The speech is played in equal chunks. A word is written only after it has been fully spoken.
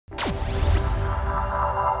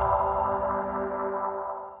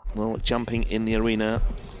jumping in the arena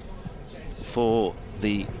for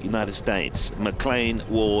the United States. McLain,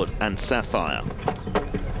 Ward and Sapphire.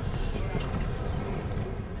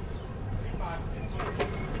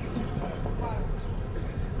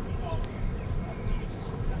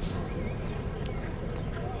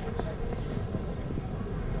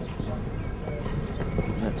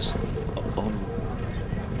 That's on.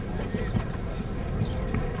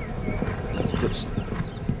 That puts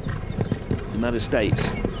the United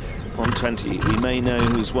States on 20. We may know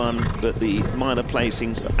who's won, but the minor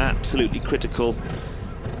placings are absolutely critical.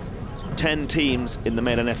 10 teams in the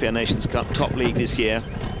Meydan FEI Nations Cup top league this year,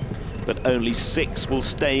 but only 6 will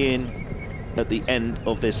stay in at the end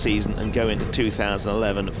of this season and go into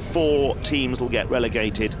 2011. 4 teams will get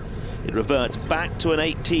relegated. It reverts back to an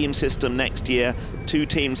 8-team system next year. 2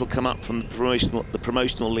 teams will come up from the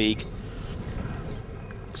promotional league.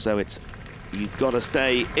 So you've got to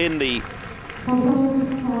stay in the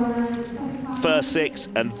first 6,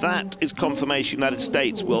 and that is confirmation United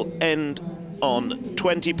States will end on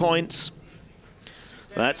 20 points.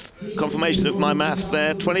 That's confirmation of my maths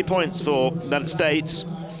there. 20 points for United States.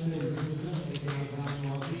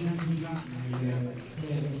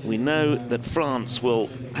 We know that France will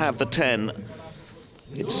have the 10.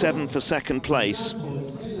 It's 7 for second place.